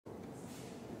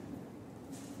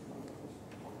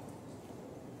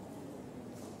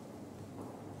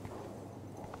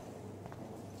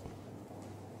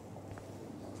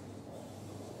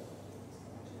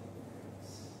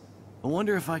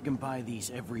wonder if I can buy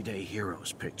these everyday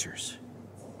heroes pictures.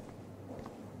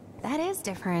 That is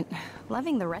different.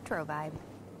 Loving the retro vibe.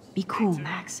 Be cool,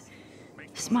 Max.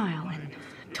 Smile and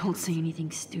don't say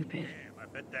anything stupid. Damn, I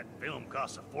bet that film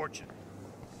costs a fortune.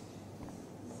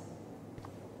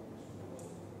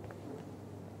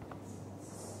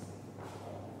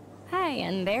 Hey,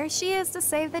 and there she is to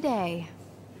save the day.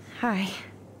 Hi.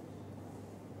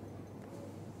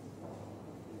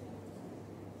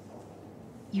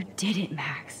 You did it,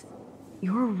 Max.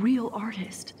 You're a real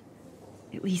artist.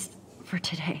 At least for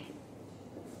today.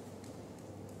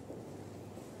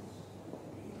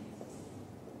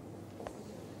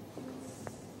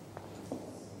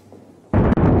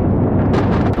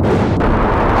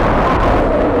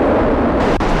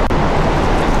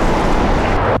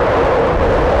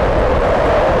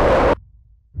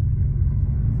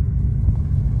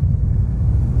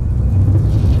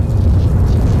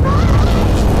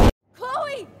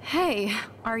 Hey,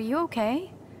 are you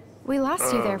okay? We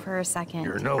lost you there for a second.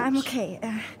 Your nose. I'm okay.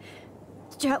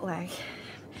 Jet lag.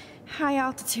 High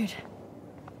altitude.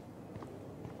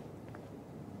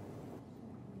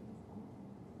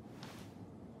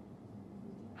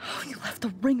 Oh, you left the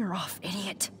ringer off,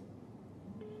 idiot.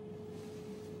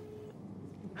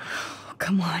 Oh,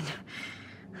 come on.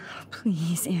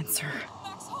 Please answer.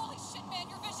 Max, holy shit, man,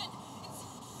 your vision.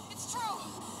 It's true.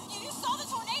 You saw the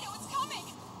tornado. It's coming.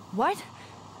 What?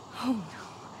 Oh no.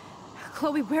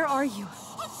 Chloe, where are you?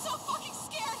 I'm so fucking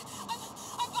scared.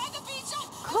 I'm by the beach.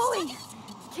 Chloe!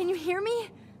 Can you hear me?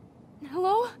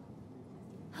 Hello?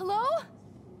 Hello?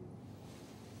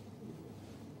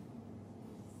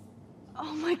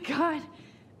 Oh my god.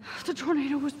 The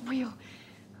tornado was real.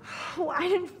 Oh, I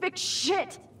didn't fix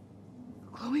shit.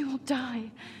 Chloe will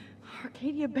die.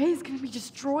 Arcadia Bay is gonna be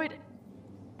destroyed.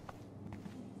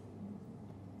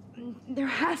 There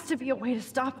has to be a way to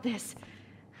stop this.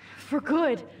 For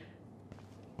good.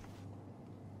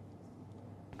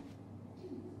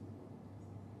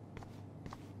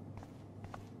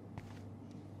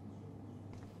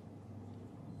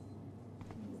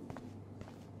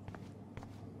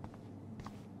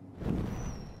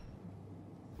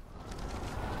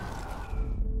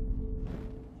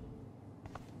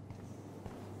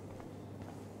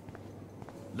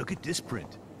 Look at this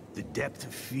print. The depth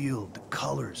of field, the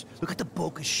colors. Look at the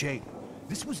bokeh shape.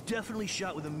 This was definitely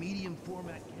shot with a medium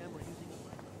format camera using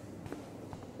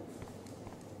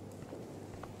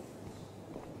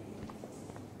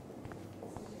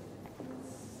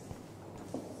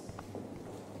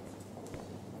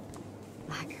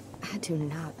I do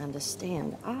not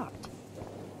understand art.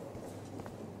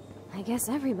 I guess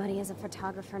everybody is a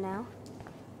photographer now.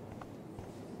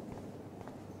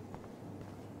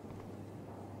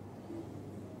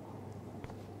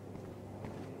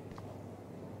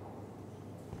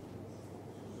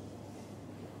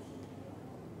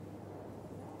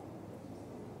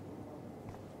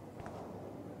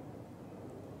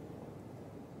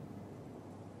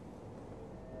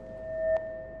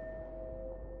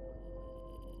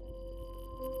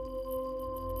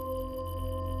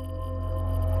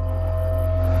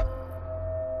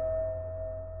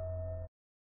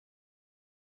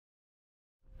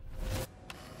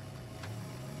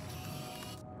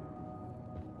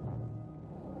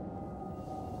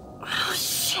 Oh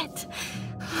shit!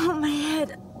 Oh, my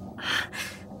head.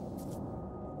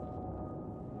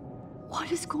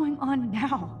 What is going on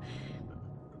now?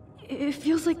 It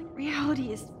feels like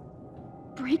reality is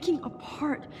breaking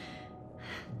apart.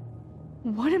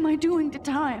 What am I doing to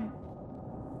time?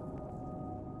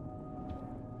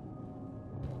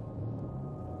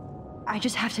 I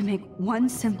just have to make one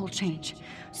simple change,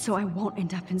 so I won't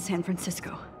end up in San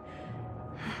Francisco.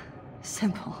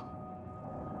 Simple.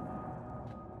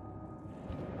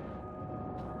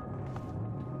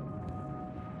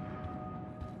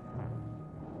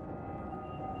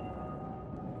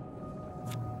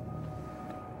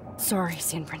 Sorry,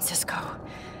 San Francisco.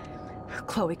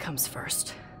 Chloe comes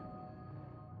first.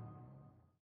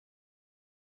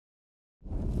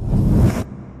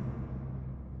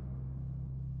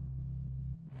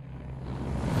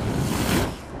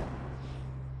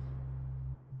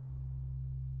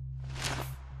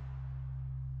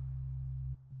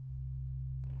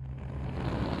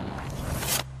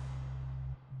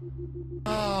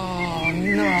 Oh,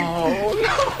 no,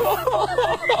 no!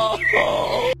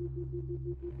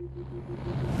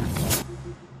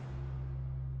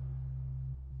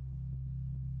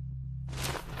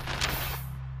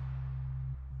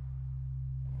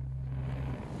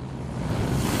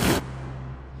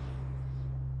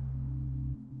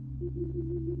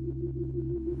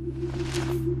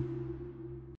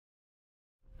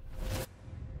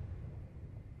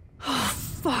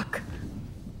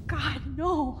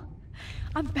 no.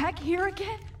 I'm back here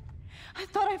again? I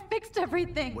thought I fixed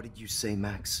everything. What did you say,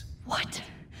 Max? What?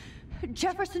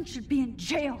 Jefferson should be in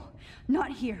jail,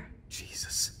 not here.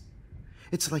 Jesus.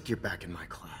 It's like you're back in my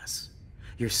class.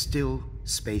 You're still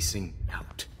spacing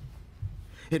out.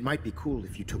 It might be cool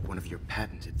if you took one of your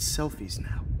patented selfies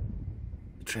now.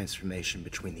 The transformation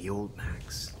between the old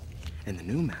Max and the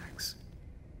new Max.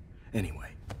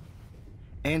 Anyway,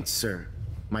 answer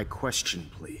my question,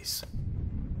 please.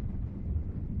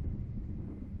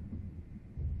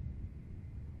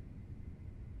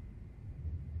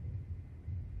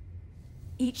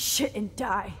 Eat shit and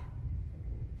die.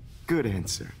 Good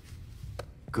answer.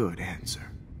 Good answer.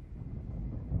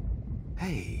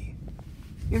 Hey,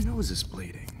 your nose is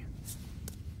bleeding.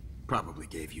 Probably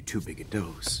gave you too big a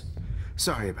dose.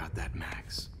 Sorry about that,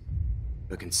 Max.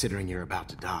 But considering you're about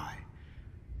to die,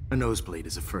 a nosebleed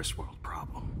is a first world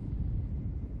problem.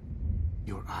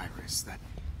 Your iris, that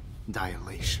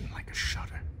dilation like a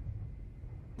shutter.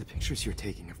 The pictures you're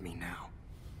taking of me now.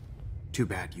 Too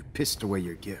bad you pissed away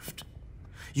your gift.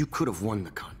 You could have won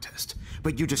the contest,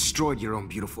 but you destroyed your own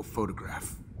beautiful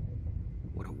photograph.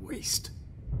 What a waste.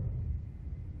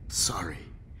 Sorry,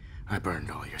 I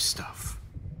burned all your stuff.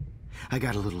 I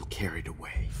got a little carried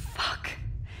away. Fuck.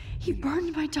 He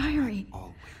burned my diary.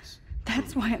 Always.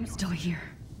 That's why I'm still here.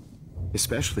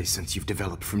 Especially since you've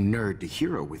developed from nerd to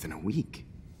hero within a week.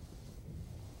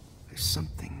 There's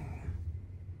something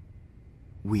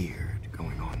weird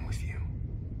going on with you.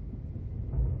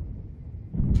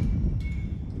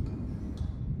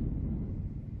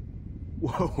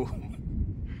 Whoa.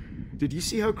 Did you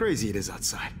see how crazy it is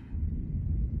outside?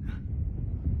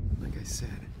 Like I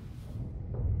said,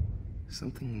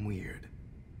 something weird.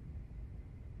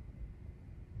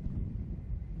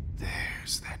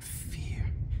 There's that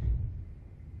fear.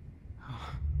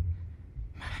 Oh,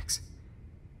 Max,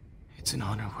 it's an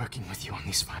honor working with you on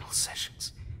these final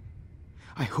sessions.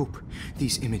 I hope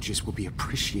these images will be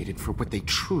appreciated for what they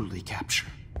truly capture.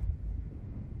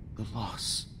 The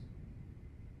loss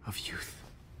of youth.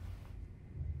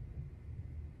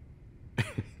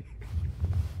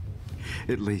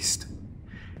 At least,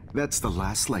 that's the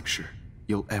last lecture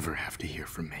you'll ever have to hear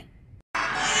from me.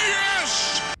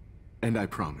 Yes! And I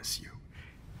promise you,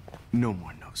 no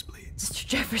more nosebleeds. Mr.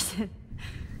 Jefferson,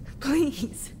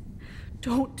 please,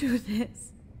 don't do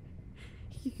this.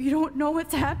 You don't know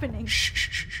what's happening. Shh, shh,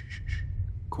 shh, shh, shh.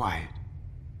 Quiet.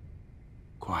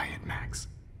 Quiet, Max.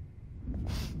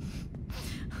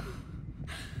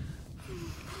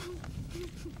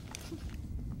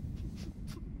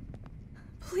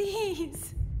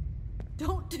 Please,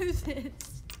 don't do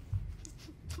this.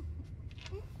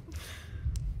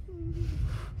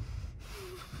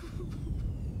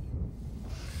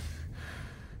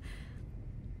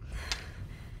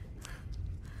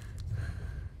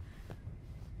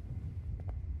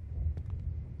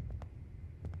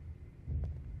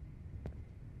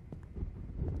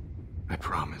 I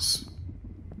promise.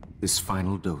 This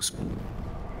final dose.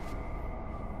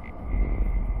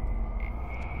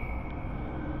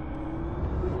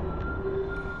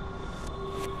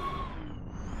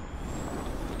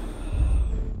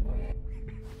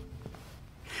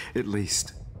 At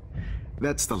least,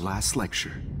 that's the last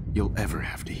lecture you'll ever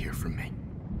have to hear from me.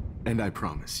 And I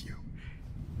promise you,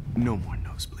 no more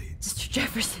nosebleeds. Mr.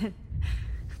 Jefferson,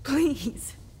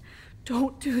 please,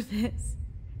 don't do this.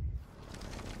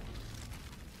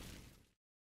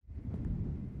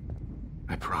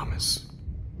 I promise,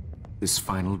 this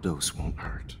final dose won't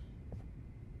hurt.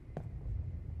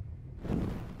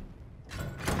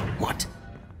 What?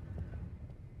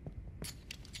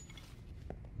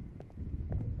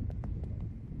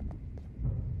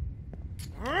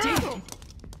 David!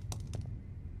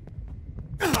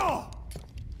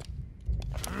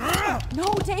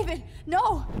 No, David,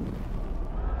 no!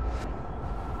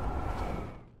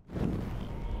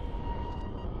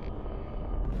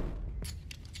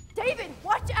 David,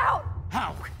 watch out!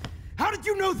 How? How did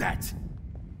you know that?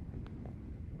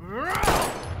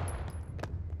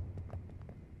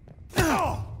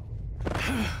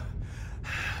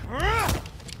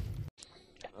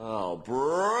 Oh,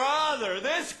 brother,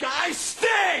 this guy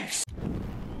stinks!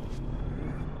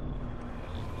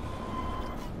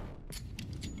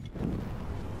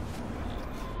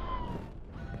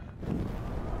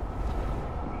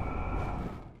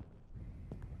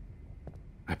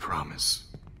 I promise,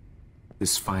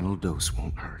 this final dose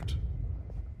won't hurt.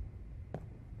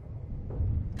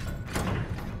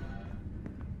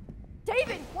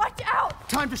 David, watch out!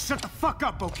 Time to shut the fuck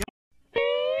up, okay?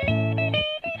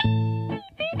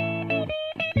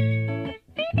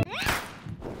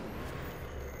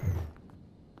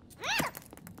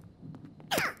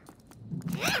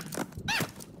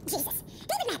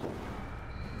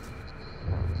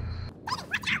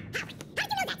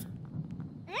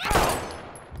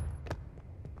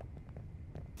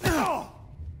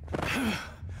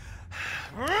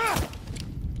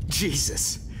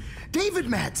 Jesus. David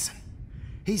Madsen.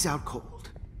 He's out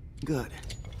cold. Good.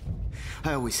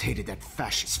 I always hated that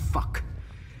fascist fuck.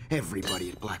 Everybody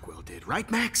at Blackwell did, right,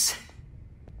 Max?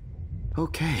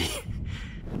 Okay.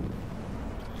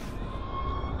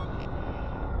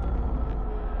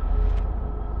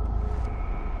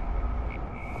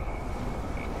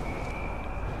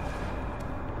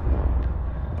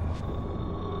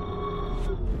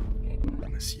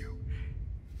 Promise you.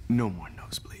 No more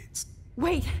nosebleeds.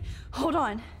 Wait, hold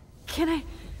on. Can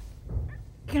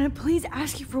I please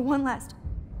ask you for one last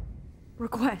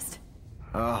request?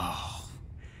 Oh,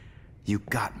 you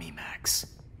got me, Max.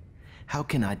 How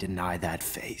can I deny that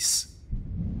face?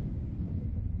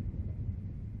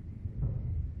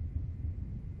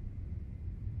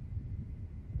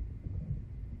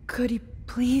 Could you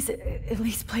please at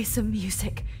least play some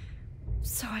music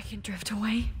so I can drift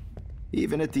away?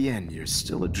 Even at the end, you're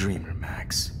still a dreamer,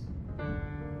 Max.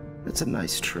 That's a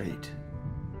nice trait.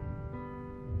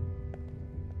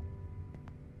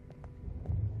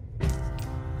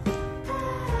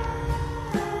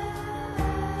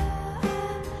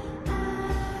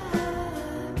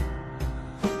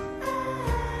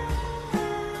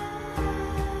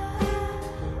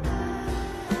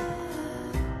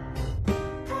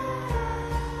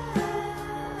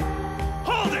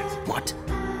 Hold it! What?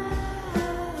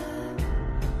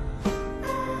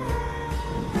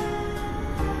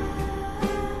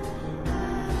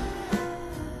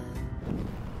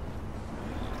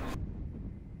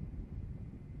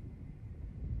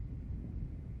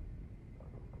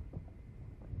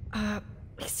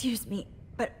 Excuse me,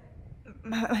 but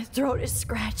my throat is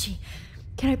scratchy.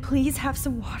 Can I please have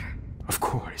some water? Of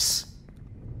course.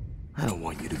 I don't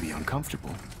want you to be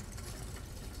uncomfortable.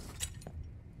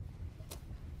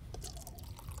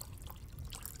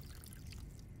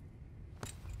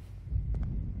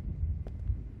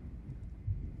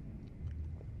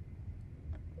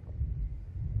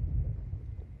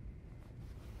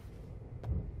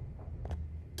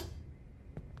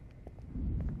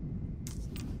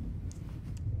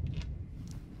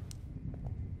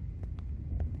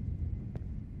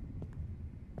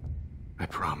 I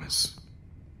promise.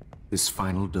 This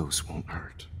final dose won't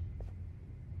hurt.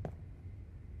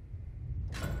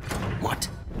 What?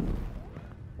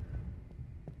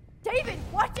 David,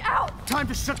 watch out! Time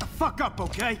to shut the fuck up,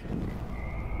 okay?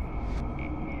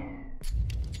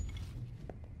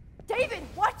 David,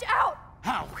 watch out!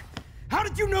 How? How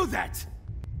did you know that?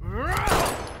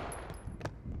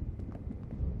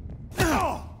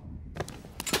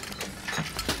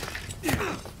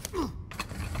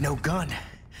 No gun.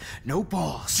 No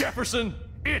balls. Jefferson,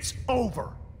 it's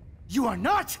over. You are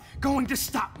not going to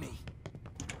stop me.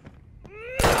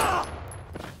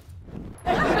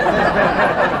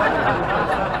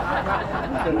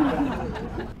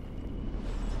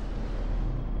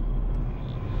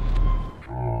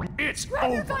 It's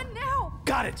Grab your over. gun now!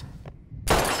 Got it.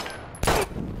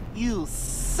 You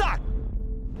suck!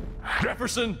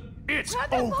 Jefferson, it's Grab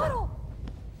that over. bottle!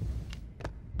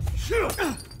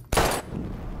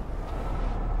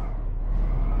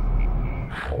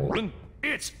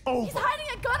 It's He's over. hiding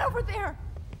a gun over there!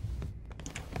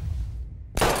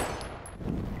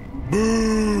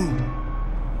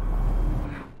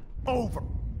 Over.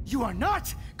 You are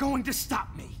not going to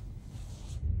stop me.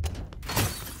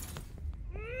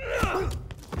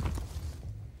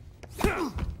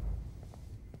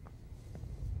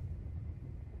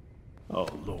 Oh,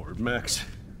 Lord, Max.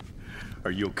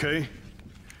 Are you okay?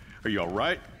 Are you all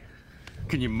right?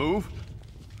 Can you move?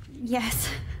 Yes.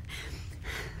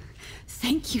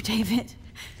 Thank you, David.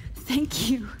 Thank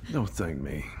you. Don't thank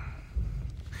me.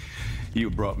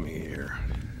 You brought me here.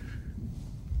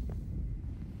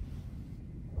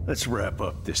 Let's wrap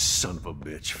up this son of a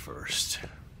bitch first.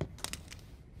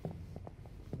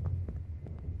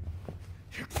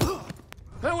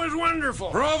 That was wonderful.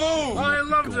 Bravo! I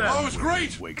loved that. That was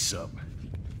great. Wakes up.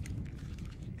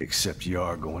 Except you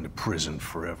are going to prison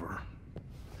forever.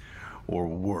 Or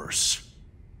worse.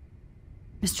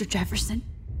 Mr. Jefferson,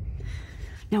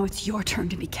 now it's your turn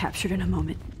to be captured in a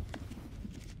moment.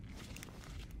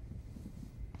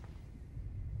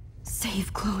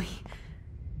 Save Chloe.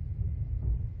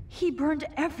 He burned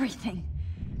everything,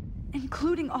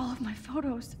 including all of my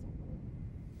photos.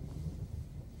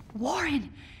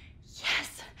 Warren!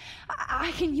 Yes!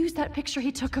 I can use that picture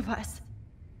he took of us.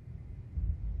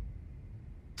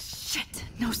 Shit!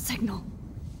 No signal.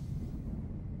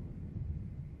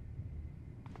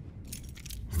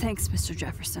 Thanks, Mr.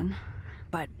 Jefferson.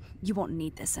 But you won't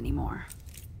need this anymore.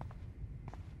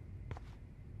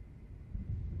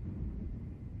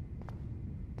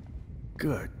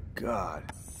 Good God.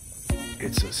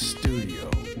 It's a studio.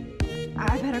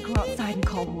 I better go outside and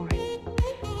call Warren.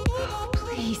 Oh,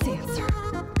 please answer.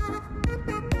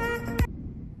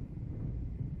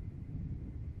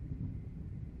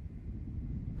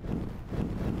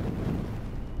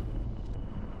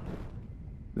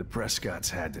 The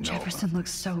Prescotts had to know. Jefferson looks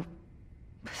so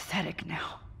pathetic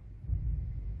now.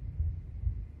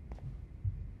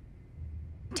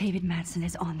 David Madsen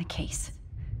is on the case.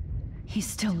 He's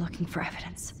still looking for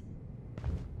evidence.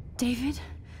 David?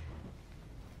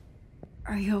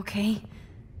 Are you okay?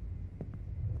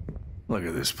 Look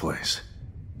at this place.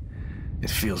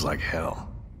 It feels like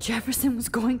hell. Jefferson was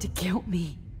going to kill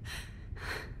me.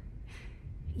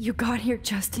 You got here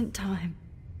just in time.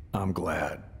 I'm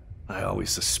glad. I always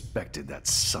suspected that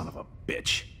son of a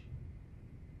bitch.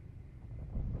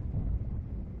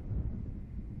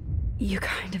 You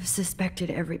kind of suspected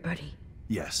everybody.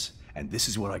 Yes, and this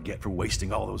is what I get for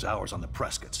wasting all those hours on the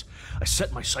Prescotts. I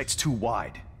set my sights too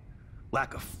wide.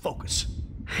 Lack of focus.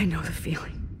 I know the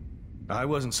feeling. I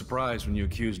wasn't surprised when you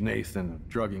accused Nathan of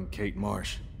drugging Kate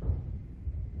Marsh.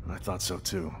 I thought so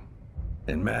too.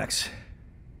 And Max,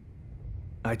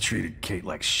 I treated Kate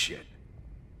like shit.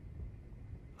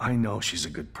 I know she's a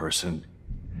good person,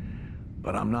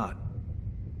 but I'm not.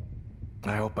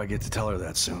 I hope I get to tell her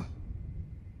that soon.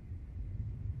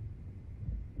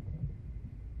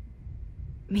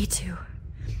 Me too.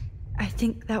 I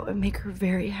think that would make her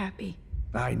very happy.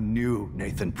 I knew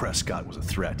Nathan Prescott was a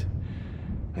threat.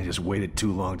 I just waited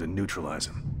too long to neutralize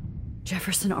him.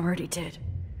 Jefferson already did.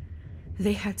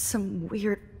 They had some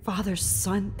weird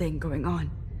father-son thing going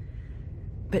on.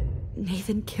 But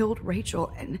Nathan killed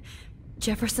Rachel, and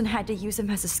Jefferson had to use him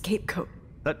as a scapegoat.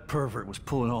 That pervert was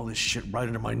pulling all this shit right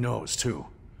under my nose, too.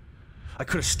 I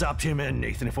could have stopped him and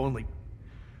Nathan if only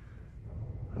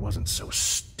I wasn't so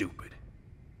stupid.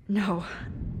 No.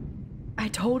 I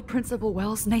told Principal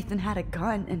Wells Nathan had a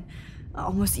gun and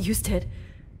almost used it.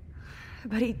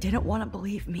 But he didn't want to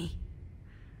believe me.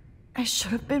 I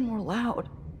should have been more loud.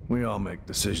 We all make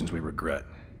decisions we regret.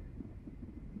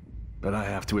 But I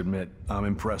have to admit, I'm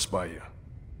impressed by you.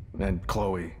 And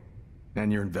Chloe.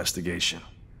 And your investigation.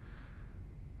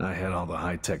 I had all the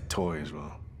high-tech toys,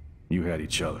 well, you had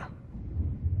each other.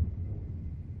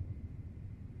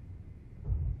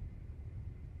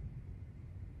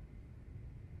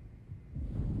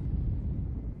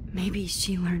 Maybe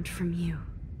she learned from you.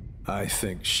 I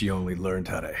think she only learned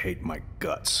how to hate my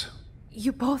guts.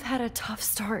 You both had a tough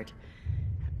start.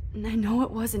 And I know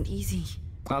it wasn't easy.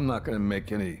 I'm not gonna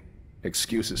make any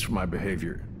excuses for my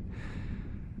behavior.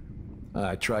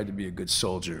 I tried to be a good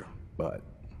soldier, but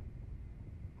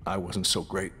I wasn't so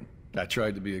great. I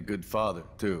tried to be a good father,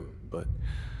 too, but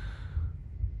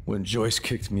when Joyce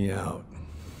kicked me out,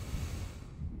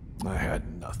 I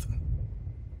had nothing.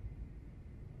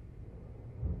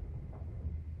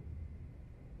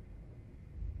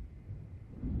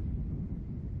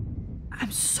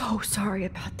 I'm so sorry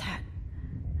about that.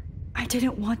 I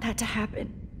didn't want that to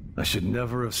happen. I should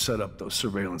never have set up those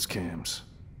surveillance cams.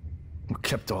 Or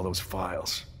kept all those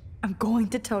files. I'm going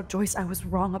to tell Joyce I was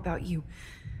wrong about you.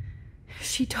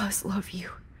 She does love you.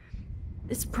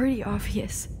 It's pretty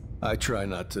obvious. I try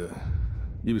not to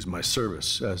use my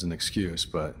service as an excuse,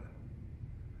 but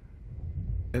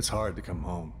it's hard to come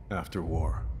home after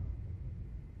war.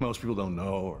 Most people don't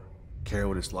know or care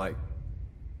what it's like.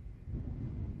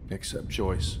 Except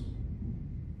Joyce.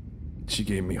 She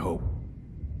gave me hope.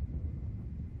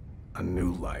 A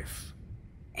new life.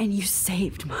 And you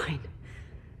saved mine.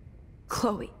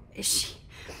 Chloe,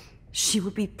 she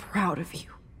would be proud of you.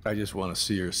 I just want to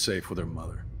see her safe with her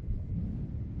mother.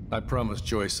 I promised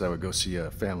Joyce I would go see a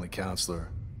family counselor.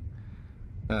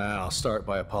 I'll start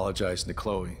by apologizing to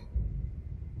Chloe.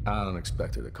 I don't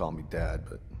expect her to call me Dad,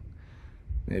 but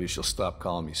maybe she'll stop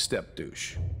calling me step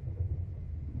douche.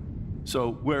 So,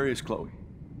 where is Chloe?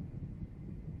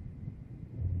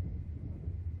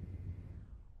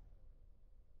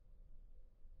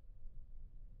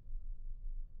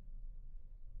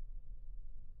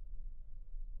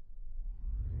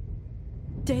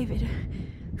 David,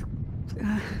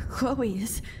 Chloe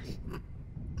is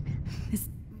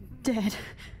dead.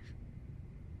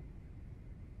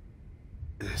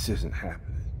 This isn't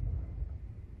happening.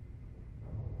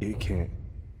 You can't.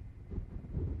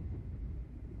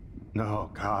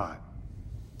 No, God.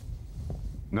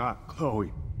 Not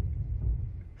Chloe.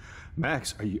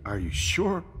 Max, are you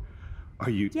sure? Are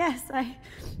you... Yes,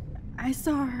 I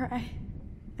saw her.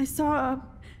 I saw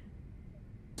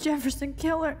Jefferson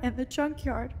kill her in the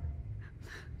junkyard.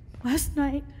 Last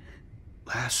night.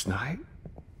 Last night?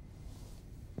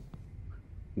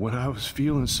 When I was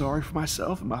feeling sorry for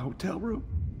myself in my hotel room?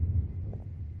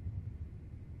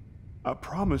 I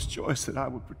promised Joyce that I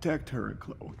would protect her and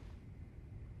Chloe.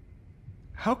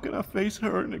 How can I face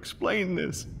her and explain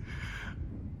this?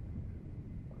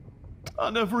 I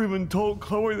never even told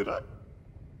Chloe that I...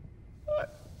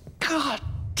 God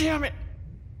damn it!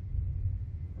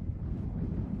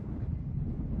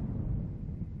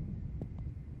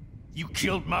 You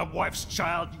killed my wife's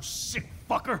child, you sick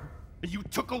fucker! And you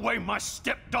took away my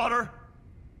stepdaughter?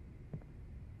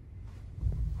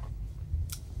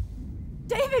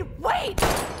 David, wait!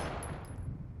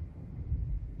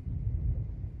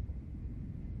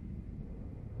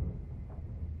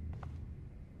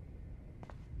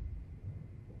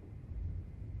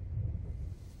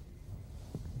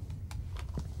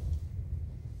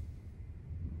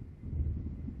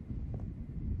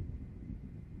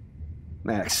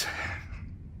 Max,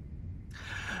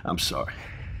 I'm sorry.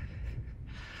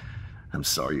 I'm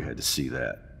sorry you had to see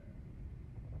that.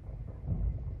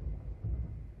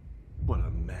 What a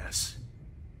mess.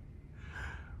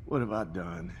 What have I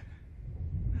done?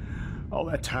 All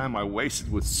that time I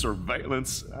wasted with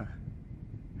surveillance.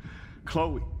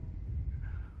 Chloe,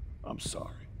 I'm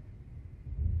sorry.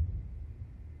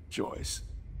 Joyce,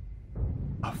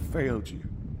 I failed you.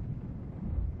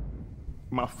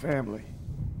 My family.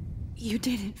 You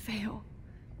didn't fail.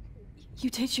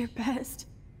 You did your best.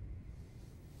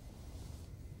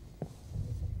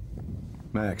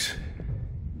 Max,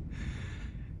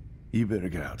 you better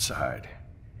get outside.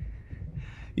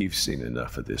 You've seen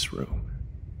enough of this room.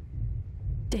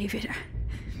 David,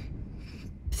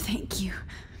 thank you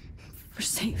for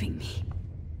saving me.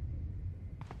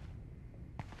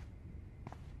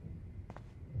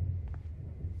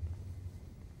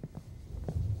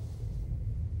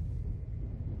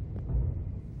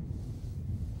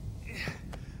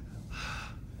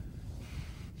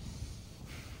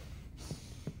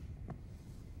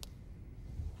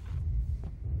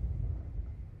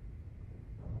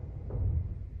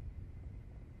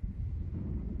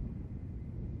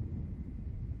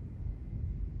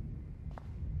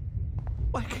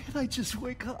 Why can't I just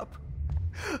wake up?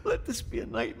 Let this be a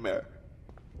nightmare.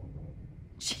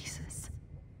 Jesus.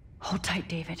 Hold tight,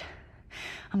 David.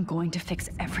 I'm going to fix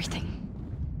everything.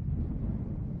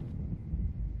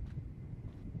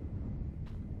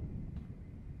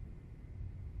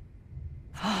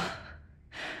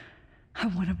 I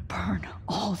want to burn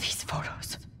all these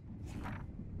photos.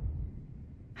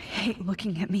 I hate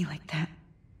looking at me like that.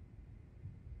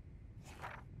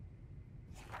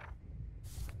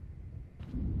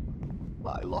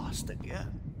 I lost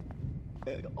again.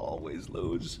 I always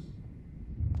lose.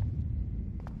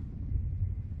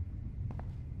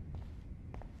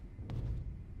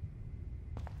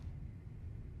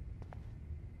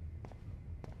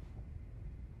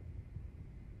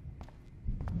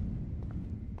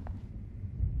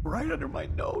 Right under my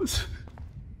nose.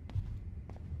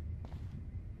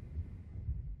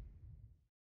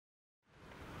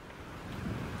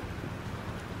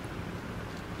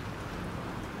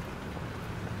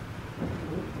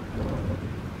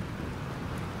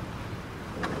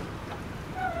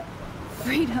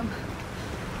 Freedom.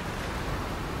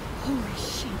 Holy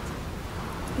shit.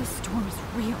 This storm is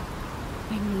real.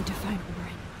 I need to find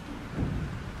Warren.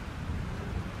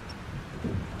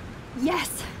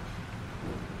 Yes!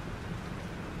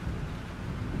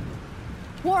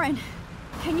 Warren,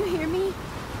 can you hear me?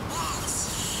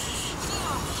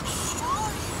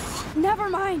 Never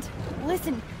mind.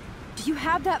 Listen, do you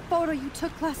have that photo you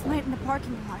took last night in the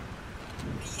parking lot?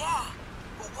 Yeah,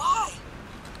 but why?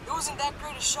 It wasn't that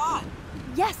great a shot.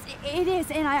 Yes, it is,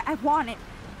 and I want it.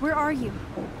 Where are you?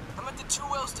 I'm at the Two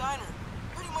Whales Diner.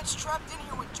 Pretty much trapped in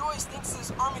here with Joyce thanks to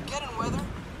this Armageddon weather.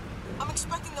 I'm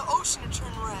expecting the ocean to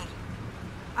turn red.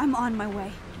 I'm on my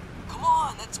way. Come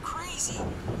on, that's crazy.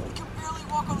 You can barely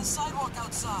walk on the sidewalk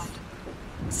outside.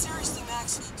 Seriously,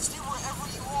 Max, stay wherever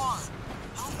you are.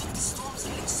 I don't think the storm's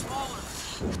getting smaller.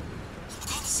 I'm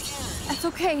kinda scared. That's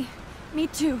okay. Me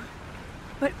too.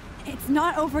 But it's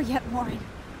not over yet, Warren.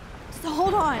 So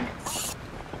hold on.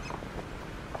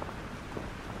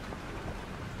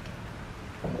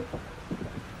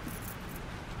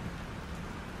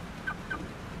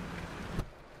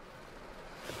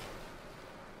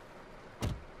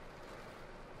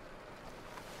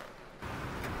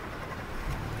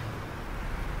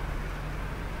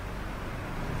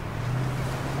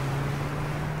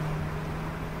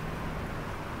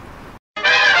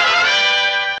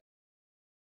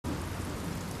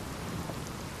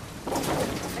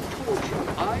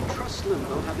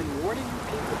 Limbo have been warning you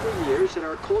people for years that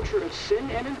our culture of sin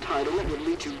and entitlement would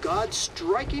lead to God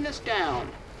striking us down.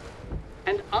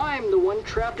 And I'm the one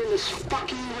trapped in this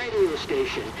fucking radio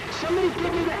station. Somebody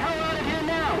get me the hell out of here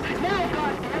now! Now,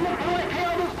 goddammit! I want to pay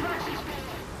all those taxes.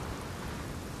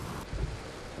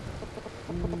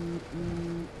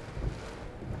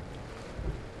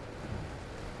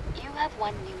 You have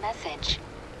one new message.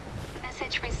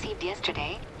 Message received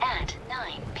yesterday at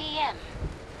 9 p.m.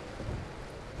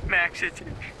 Max, it's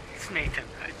Nathan.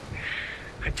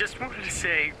 I just wanted to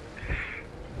say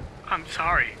I'm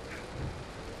sorry.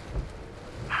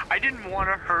 I didn't want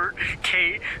to hurt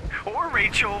Kate or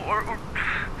Rachel or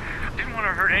I didn't want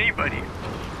to hurt anybody.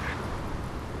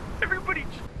 Everybody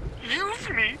used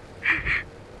me.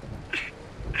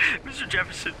 Mr.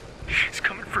 Jefferson is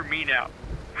coming for me now.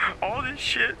 All this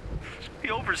shit will be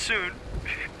over soon.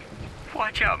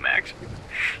 Watch out, Max.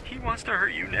 He wants to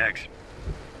hurt you next.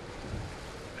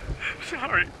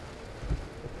 Sorry.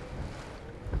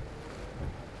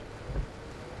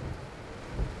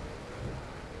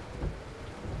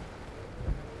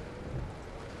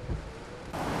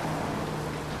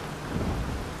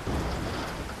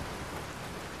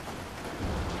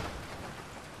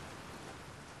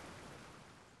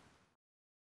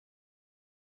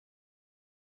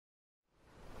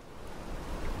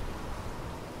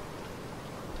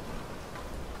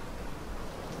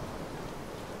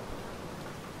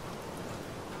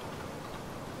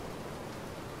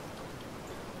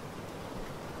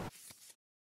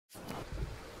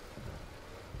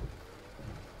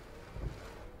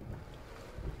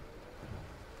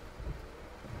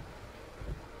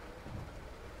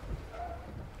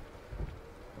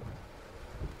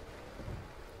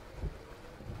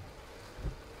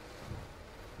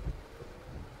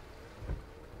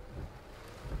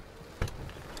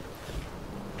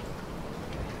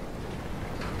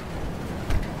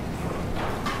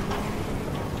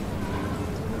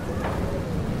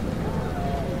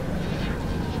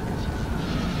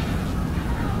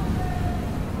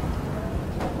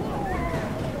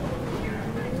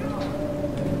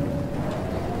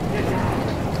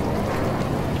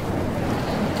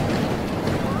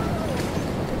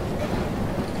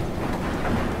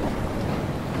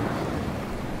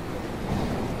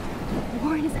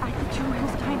 Warren is at the Joe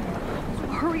Hills Diner. So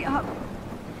hurry up.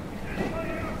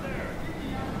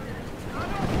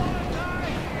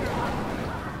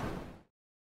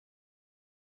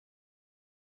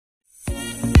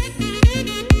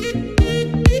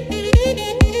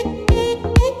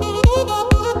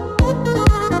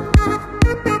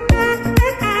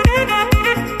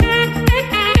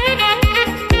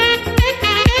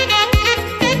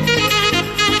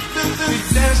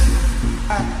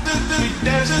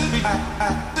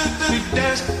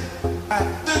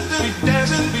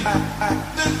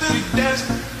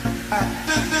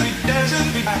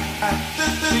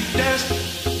 We dance.